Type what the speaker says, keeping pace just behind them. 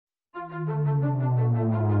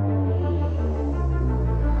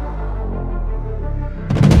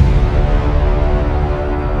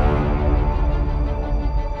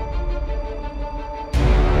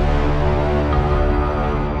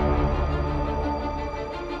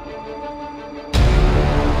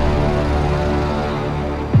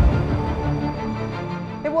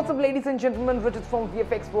ladies and gentlemen, Rajat from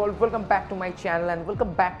VFX World. Welcome back to my channel and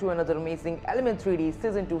welcome back to another amazing Element 3D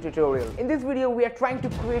Season 2 tutorial. In this video, we are trying to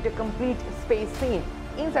create a complete space scene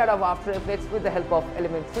inside of After Effects with the help of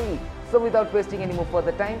Element 3D. So without wasting any more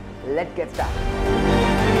further time, let's get started.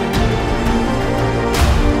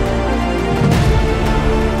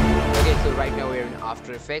 So right now we're in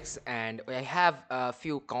After Effects and I have a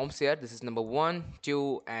few comps here. This is number 1,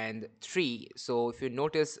 2 and 3. So if you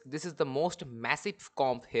notice, this is the most massive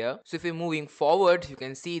comp here. So if you're moving forward, you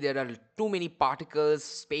can see there are too many particles,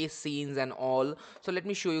 space scenes and all. So let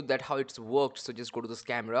me show you that how it's worked. So just go to this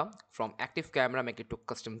camera, from active camera make it to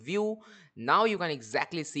custom view. Now you can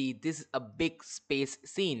exactly see this is a big space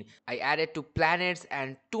scene. I added 2 planets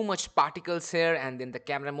and too much particles here, and then the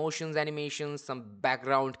camera motions, animations, some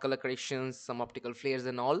background color corrections, some optical flares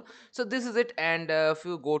and all. So this is it. And if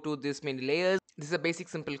you go to this many layers, this is a basic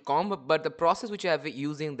simple comp, but the process which I have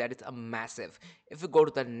using, that is a massive. If you go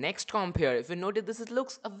to the next comp here, if you notice, this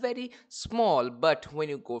looks a very small, but when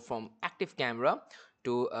you go from active camera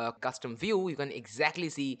to a custom view, you can exactly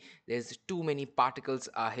see there's too many particles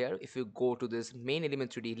are here. If you go to this main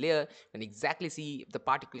element 3D layer, you can exactly see the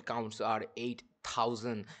particle counts are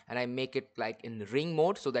 8,000, and I make it like in ring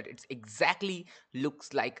mode so that it's exactly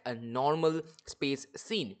looks like a normal space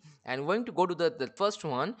scene. And going to go to the first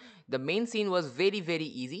one, the main scene was very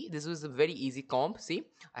easy. This was a very easy comp. See,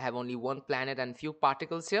 I have only 1 planet and few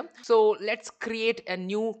particles here. So let's create a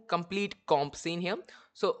new complete comp scene here.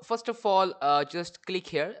 So first of all, just click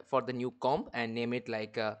here for the new comp and name it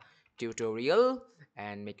like tutorial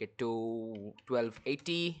and make it to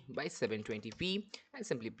 1280 by 720p and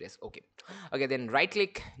simply press OK. Okay, then right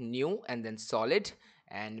click new and then solid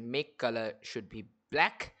and make color should be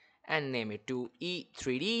black and name it to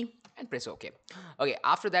E3D and press OK. Okay,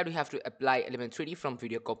 after that we have to apply element 3D from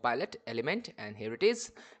video copilot element, and here it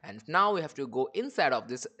is. And now we have to go inside of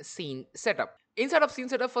this scene setup. Inside of scene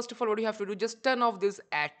setup, first of all, what you have to do, just turn off this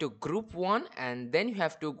add to group 1, and then you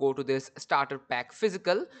have to go to this starter pack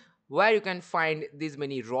physical, where you can find these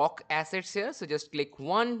many rock assets here. So just click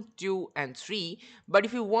 1, 2 and 3, but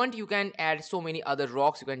if you want, you can add so many other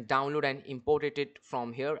rocks. You can download and import it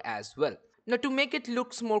from here as well. Now to make it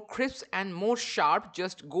looks more crisp and more sharp,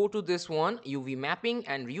 just go to this one, UV mapping,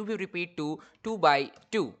 and UV repeat to 2 by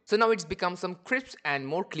 2. So now it's become some crisp and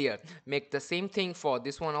more clear. Make the same thing for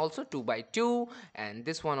this one also, 2 by 2, and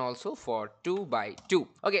this one also for 2 by 2.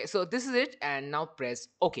 Okay, so this is it, and now press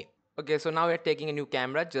OK. Okay, so now we're taking a new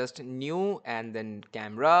camera, just new and then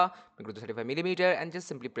camera, go to 35mm and just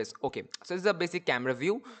simply press OK. So this is a basic camera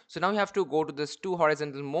view. So now you have to go to this 2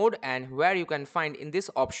 horizontal mode, and where you can find in this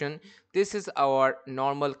option, this is our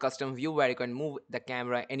normal custom view where you can move the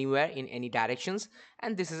camera anywhere in any directions,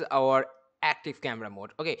 and this is our active camera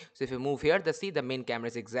mode. Okay, so if you move here, the main camera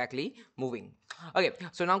is exactly moving. Okay,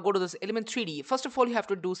 so now go to this element 3D. First of all, you have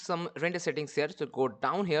to do some render settings here. So go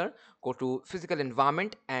down here, go to physical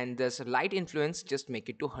environment, and this light influence, just make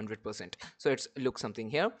it to 100%. So it's look something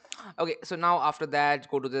here. Okay, so now after that,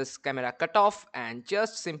 go to this camera cutoff and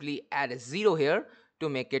just simply add a 0 here to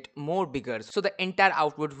make it more bigger, so the entire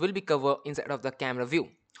output will be covered inside of the camera view.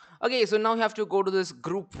 Okay, so now you have to go to this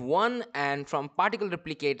group 1, and from particle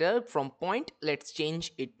replicator, from point, let's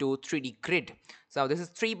change it to 3D grid. So this is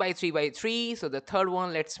 3 by 3 by 3. So the third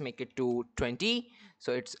one, let's make it to 20.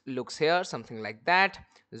 So it looks here something like that.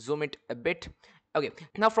 Zoom it a bit. Okay,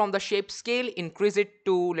 now from the shape scale, increase it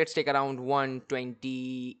to, let's take around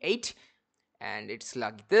 128, and it's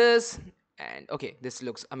like this. And okay, this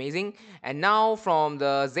looks amazing. And now from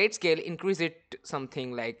the Z scale, increase it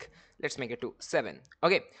something like, let's make it to 7.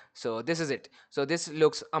 Okay, so this is it. So this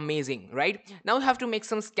looks amazing, right? Now you have to make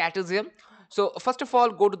some scatters here. So first of all,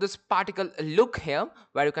 go to this particle look here,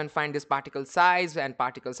 where you can find this particle size and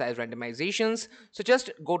particle size randomizations. So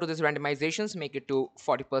just go to this randomizations, make it to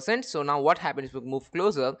 40%. So now what happens if we move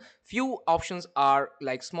closer, few options are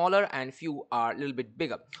like smaller and few are a little bit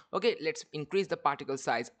bigger. Okay, let's increase the particle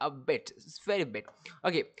size a bit. It's very bit.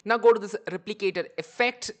 Okay, now go to this replicator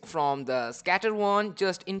effect from the scatter one,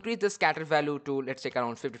 just increase the scatter value to, let's take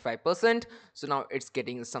around 55%. So now it's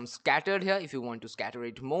getting some scattered here. If you want to scatter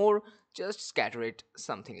it more, just scatter it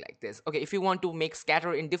something like this. Okay, if you want to make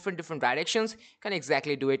scatter in different directions, you can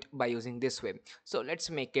exactly do it by using this way. So let's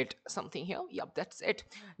make it something here. Yep, that's it.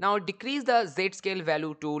 Now decrease the Z scale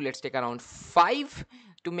value to, let's take around 5.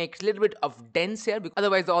 to make a little bit of dense here, because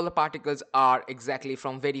otherwise all the particles are exactly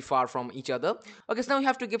from very far from each other. Okay, so now you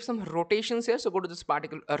have to give some rotations here. So go to this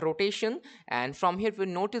particle rotation, and from here if you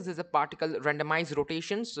notice there's a particle randomized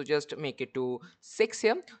rotation, so just make it to 6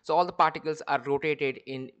 here. So all the particles are rotated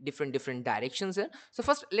in different directions here. So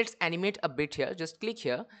first let's animate a bit here. Just click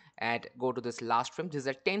here and go to this last frame. This is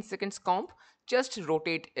a 10 seconds comp. Just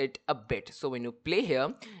rotate it a bit. So when you play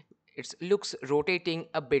here, it looks rotating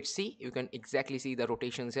a bit. See, you can exactly see the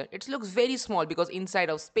rotations here. It looks very small because inside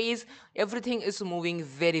of space everything is moving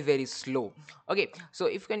very slow. Okay, so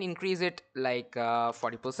if you can increase it like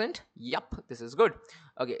 40%, yep, this is good.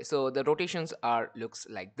 Okay, so the rotations are looks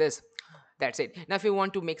like this. That's it. Now if you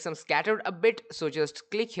want to make some scattered a bit, so just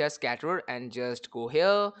click here scatter and just go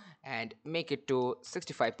here and make it to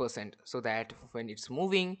 65%, so that when it's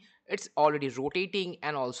moving it's already rotating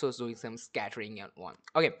and also doing some scattering on one.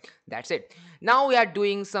 Okay, that's it. Now we are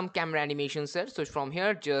doing some camera animations here. So from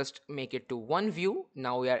here just make it to one view.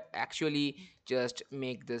 Now we are actually just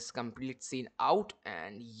make this complete scene out,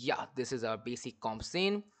 and yeah, this is our basic comp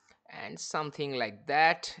scene and something like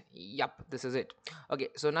that. Yup, this is it. Okay,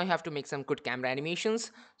 so now you have to make some good camera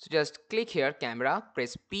animations. So just click here camera,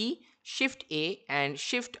 press P, shift A and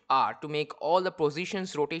shift R to make all the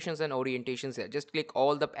positions, rotations and orientations here. Just click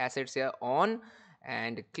all the assets here on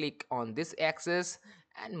and click on this axis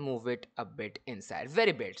and move it a bit inside,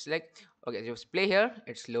 very bit. It's like, okay, just play here,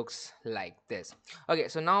 it looks like this. Okay,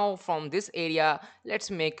 so now from this area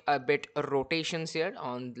let's make a bit rotations here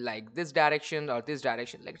on like this direction or this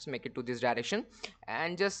direction. Let's make it to this direction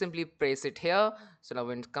and just simply press it here. So now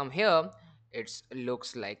when it come here, it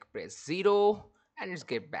looks like press 0 and it's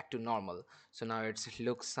get back to normal. So now it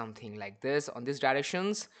looks something like this on these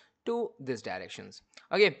directions to this directions.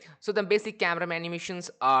 Okay, so the basic camera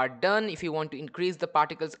animations are done. If you want to increase the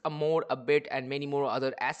particles a more a bit and many more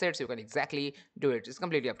other assets, you can exactly do it. It's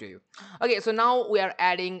completely up to you. Okay, so now we are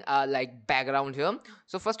adding like background here.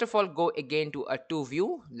 So first of all, go again to a 2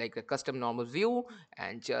 view, like a custom normal view,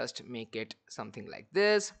 and just make it something like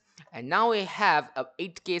this. And now we have a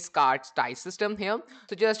 8K scar style system here.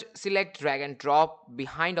 So just select, drag and drop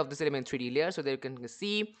behind of this element 3D layer so that you can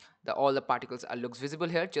see the all the particles are looks visible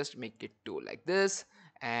here. Just make it to like this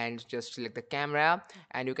and just select the camera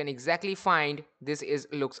and you can exactly find this is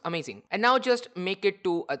looks amazing. And now just make it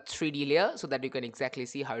to a 3D layer so that you can exactly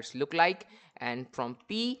see how it's look like. And from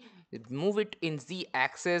P, move it in Z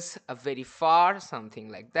axis very far, something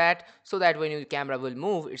like that, so that when your camera will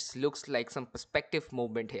move it looks like some perspective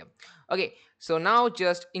movement here. Okay, so now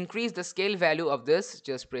just increase the scale value of this.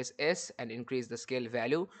 Just press S and increase the scale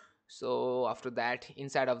value. So after that,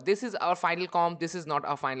 inside of this is our final comp. This is not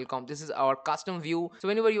our final comp, this is our custom view. So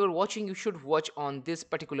whenever you are watching, you should watch on this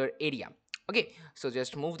particular area. Okay, so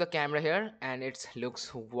just move the camera here and it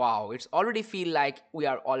looks wow, it's already feel like we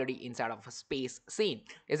are already inside of a space scene,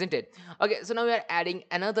 isn't it? Okay, so now we are adding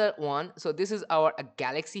another one. So this is our a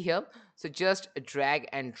galaxy here. So just drag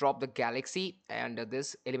and drop the galaxy and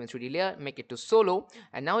this element 3D layer, make it to solo.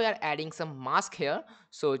 And now we are adding some mask here.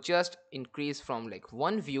 So just increase from like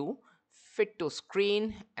one view, fit to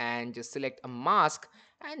screen and just select a mask.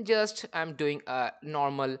 And just I'm doing a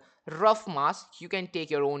normal rough mask. You can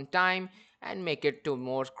take your own time and make it to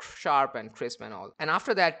more sharp and crisp and all. And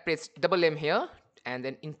after that, press double M here and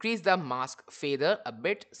then increase the mask feather a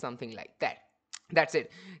bit, something like that. That's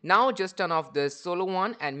it. Now just turn off the solo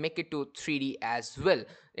one and make it to 3D as well.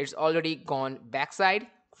 It's already gone backside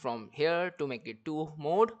from here to make it 2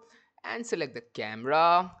 mode and select the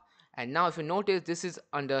camera. And now if you notice, this is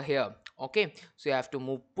under here. Okay, so you have to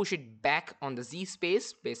move, push it back on the Z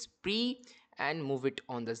space, press pre and move it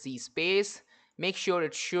on the Z space. Make sure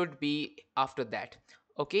it should be after that.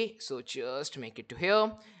 Okay, so just make it to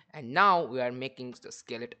here. And now we are making the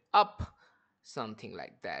scale it up, something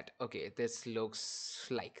like that. Okay, this looks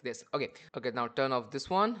like this. Okay, now turn off this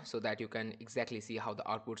one so that you can exactly see how the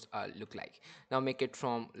outputs look like. Now make it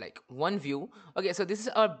from like one view. Okay, so this is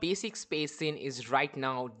our basic space scene is right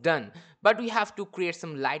now done, but we have to create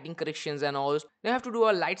some lighting corrections and all. Now you have to do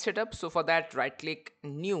a light setup. So for that, right click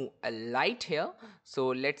new, a light here. So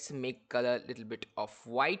let's make color a little bit of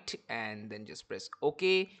white and then just press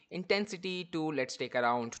OK. Intensity to let's take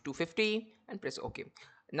around 250 and press OK.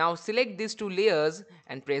 Now select these 2 layers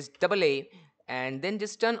and press double A and then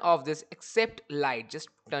just turn off this except light. Just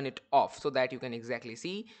turn it off so that you can exactly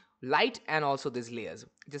see light and also these layers.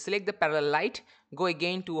 Just select the parallel light, go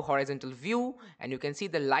again to horizontal view and you can see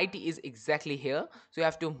the light is exactly here. So you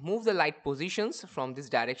have to move the light positions from these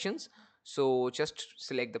directions. So just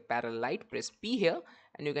select the parallel light, press P here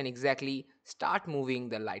and you can exactly start moving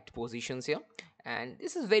the light positions here. And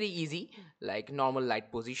this is very easy, like normal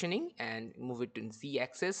light positioning, and move it in Z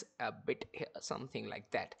axis a bit here, something like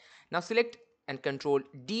that. Now select and control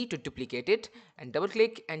D to duplicate it, and double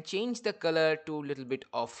click and change the color to a little bit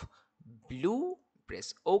of blue.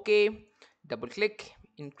 Press OK, double click,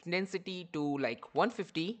 intensity to like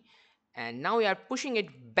 150, and now we are pushing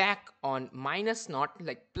it back on minus not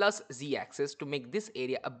like plus Z axis to make this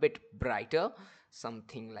area a bit brighter,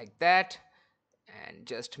 something like that. And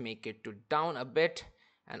just make it to down a bit,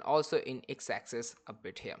 and also in x-axis a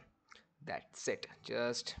bit here. That's it,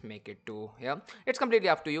 just make it to here. It's completely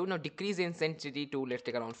up to you. Now decrease the intensity to, let's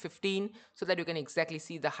take around 15, so that you can exactly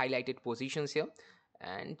see the highlighted positions here,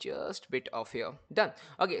 and just bit off here. Done.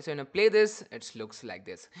 Okay, so when I play this, it looks like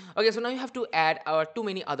this. Okay, so now you have to add too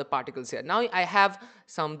many other particles here. Now I have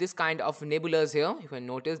some this kind of nebulas here. You can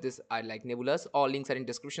notice this are like nebulas. All links are in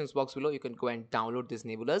descriptions box below. You can go and download these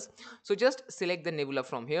nebulas. So just select the nebula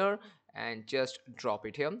from here and just drop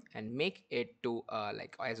it here and make it to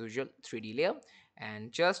like as usual 3D layer,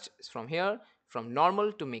 and just from here from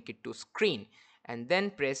normal to make it to screen, and then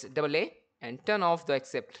press double A and turn off the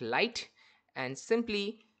accept light, and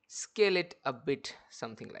simply scale it a bit,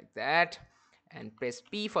 something like that, and press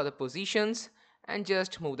P for the positions, and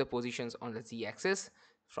just move the positions on the Z axis.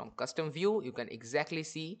 From custom view you can exactly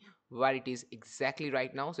see where it is exactly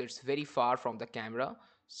right now, so it's very far from the camera,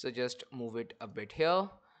 so just move it a bit here,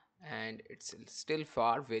 and it's still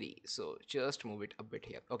far very, so just move it a bit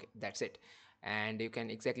here. Okay, that's it, and you can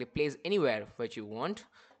exactly place anywhere what you want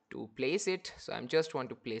to place it. So I'm just want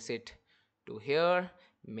to place it to here,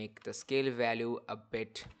 make the scale value a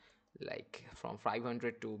bit like from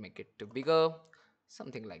 500 to make it to bigger,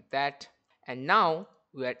 something like that. And now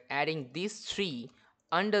we are adding these three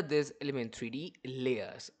under this element 3D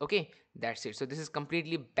layers. Okay, that's it. So this is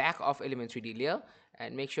completely back of element 3D layer,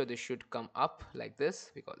 and make sure this should come up like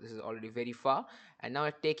this because this is already very far. And now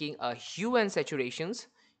we're taking a hue and saturations,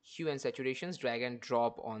 drag and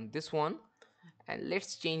drop on this one, and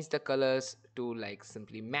let's change the colors to like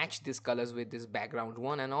simply match these colors with this background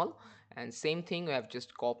one and all. And same thing, we have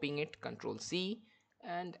just copying it, control C,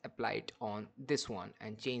 and apply it on this one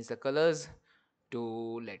and change the colors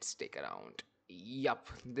to, let's take around, yup,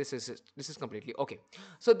 this is completely okay.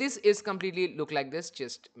 So this is completely look like this,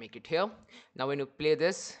 just make it here. Now when you play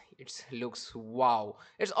this, it looks wow,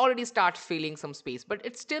 it's already start filling some space, but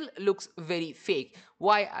it still looks very fake.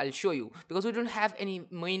 Why? I'll show you. Because we don't have any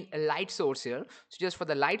main light source here, so just for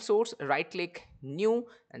the light source, right click, new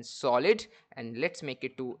and solid, and let's make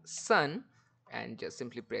it to sun, and just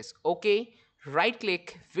simply press OK, right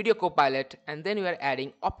click, video copilot, and then we are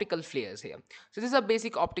adding optical flares here. So these are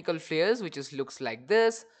basic optical flares which just looks like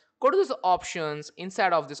this. Go to those options.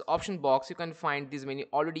 Inside of this option box you can find these many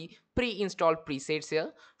already pre-installed presets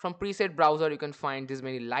here. From preset browser you can find these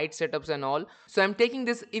many light setups and all. So I'm taking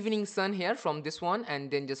this evening sun here from this one,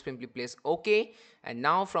 and then just simply place OK, and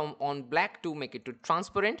now from on black to make it to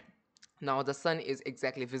transparent. Now the sun is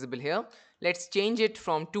exactly visible here. Let's change it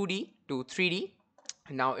from 2D to 3D.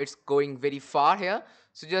 Now it's going very far here,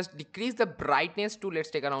 so just decrease the brightness to,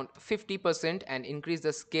 let's take around 50%, and increase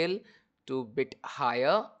the scale to bit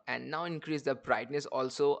higher, and now increase the brightness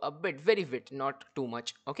also a bit, very bit, not too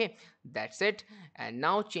much. Okay, that's it. And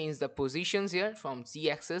now change the positions here from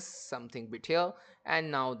Z axis something bit here,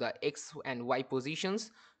 and now the X and Y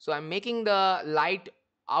positions. So I'm making the light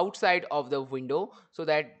outside of the window, so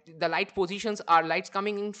that the light positions are lights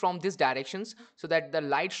coming in from this directions, so that the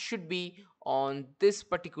light should be on this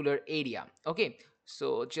particular area. Okay,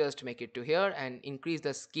 so just make it to here and increase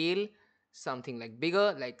the scale something like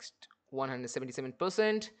bigger, like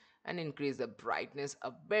 177%, and increase the brightness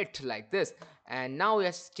a bit like this. And now we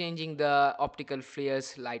are changing the optical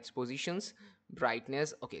flares lights positions,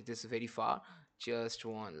 brightness. Okay, this is very far, just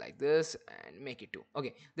one like this and make it two.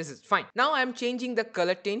 Okay, this is fine. Now I'm changing the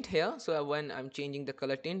color tint here. So when I'm changing the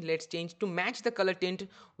color tint, let's change to match the color tint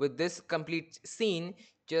with this complete scene.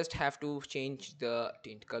 Just have to change the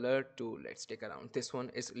tint color to, let's take around this one.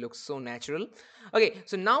 It looks so natural. Okay,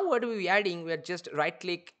 so now what are we adding? We are just right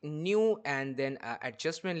click, new, and then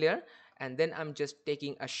adjustment layer, and then I'm just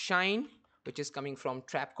taking a shine which is coming from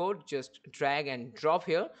trap code, just drag and drop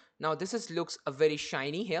here. Now this is looks very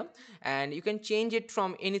shiny here, and you can change it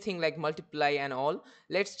from anything like multiply and all.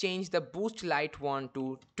 Let's change the boost light one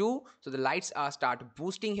to 2, so the lights are start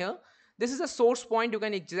boosting here. This is a source point. You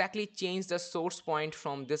can exactly change the source point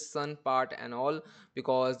from this sun part and all,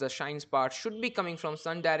 because the shines part should be coming from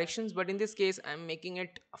sun directions, but in this case I'm making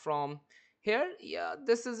it from here. Yeah,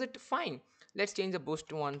 this is it, fine. Let's change the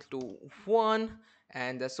boost one to 1,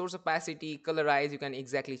 and the source opacity, colorize, you can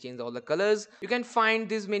exactly change all the colors. You can find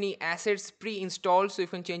these many assets pre-installed, so you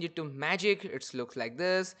can change it to magic, it looks like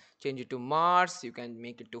this. Change it to Mars, you can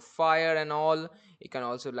make it to fire and all. You can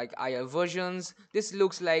also like IR versions. This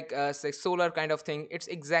looks like say solar kind of thing. It's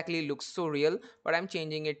exactly looks so real, but I'm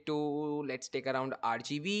changing it to, let's take around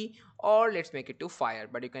RGB, or let's make it to fire.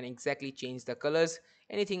 But you can exactly change the colors,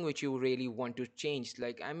 anything which you really want to change.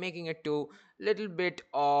 Like I'm making it to little bit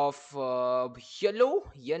of yellow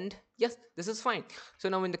and yes, this is fine. So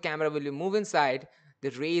now when the camera will move inside, the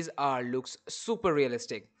rays are looks super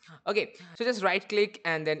realistic. Okay, so just right click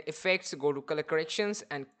and then effects, go to color corrections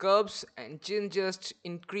and curves, and just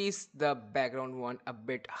increase the background one a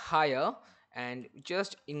bit higher, and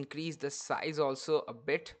just increase the size also a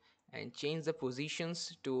bit, and change the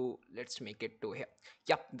positions to, let's make it to here.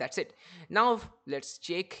 Yep, that's it. Now let's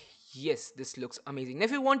check. Yes, this looks amazing. Now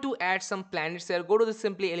if you want to add some planets here, go to the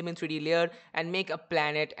simply element 3D layer and make a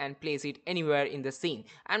planet and place it anywhere in the scene.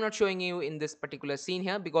 I'm not showing you in this particular scene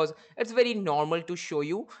here because it's very normal to show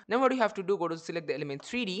you. Now what you have to do, go to select the element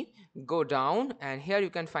 3D, go down, and here you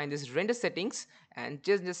can find this render settings, and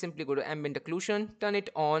just simply go to ambient occlusion, turn it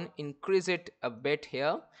on, increase it a bit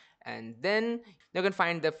here, and then you can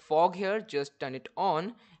find the fog here, just turn it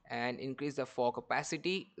on and increase the fog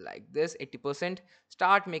opacity like this 80%.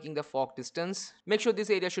 Start making the fog distance, make sure this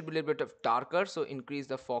area should be a little bit of darker, so increase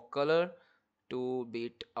the fog color to be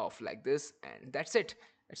it off like this, and that's it.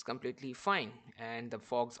 It's completely fine, and the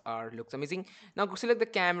fogs are looks amazing. Now go select the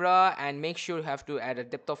camera and make sure you have to add a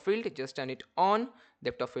depth of field, just turn it on.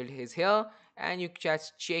 Depth of field is here, and you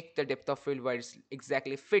just check the depth of field where it's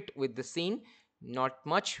exactly fit with the scene, not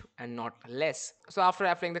much and not less. So after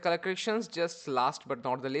applying the color corrections, just last but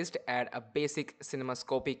not the least, add a basic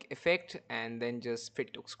cinemascopic effect and then just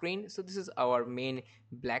fit to screen. So this is our main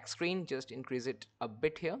black screen, just increase it a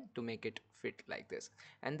bit here to make it fit like this,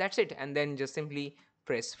 and that's it. And then just simply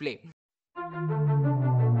press play.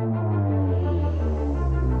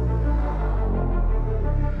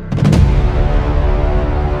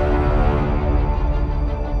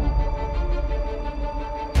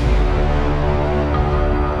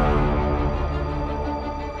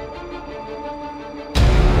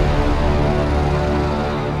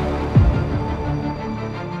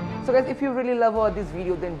 So guys, if you really love this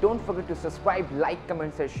video, then don't forget to subscribe, like,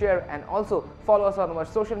 comment, and share, and also follow us on our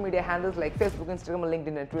social media handles like Facebook, Instagram,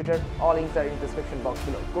 LinkedIn, and Twitter. All links are in the description box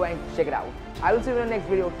below. Go and check it out. I will see you in the next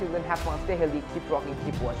video. Till then, have fun, stay healthy, keep rocking,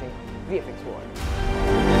 keep watching VFX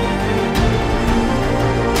World.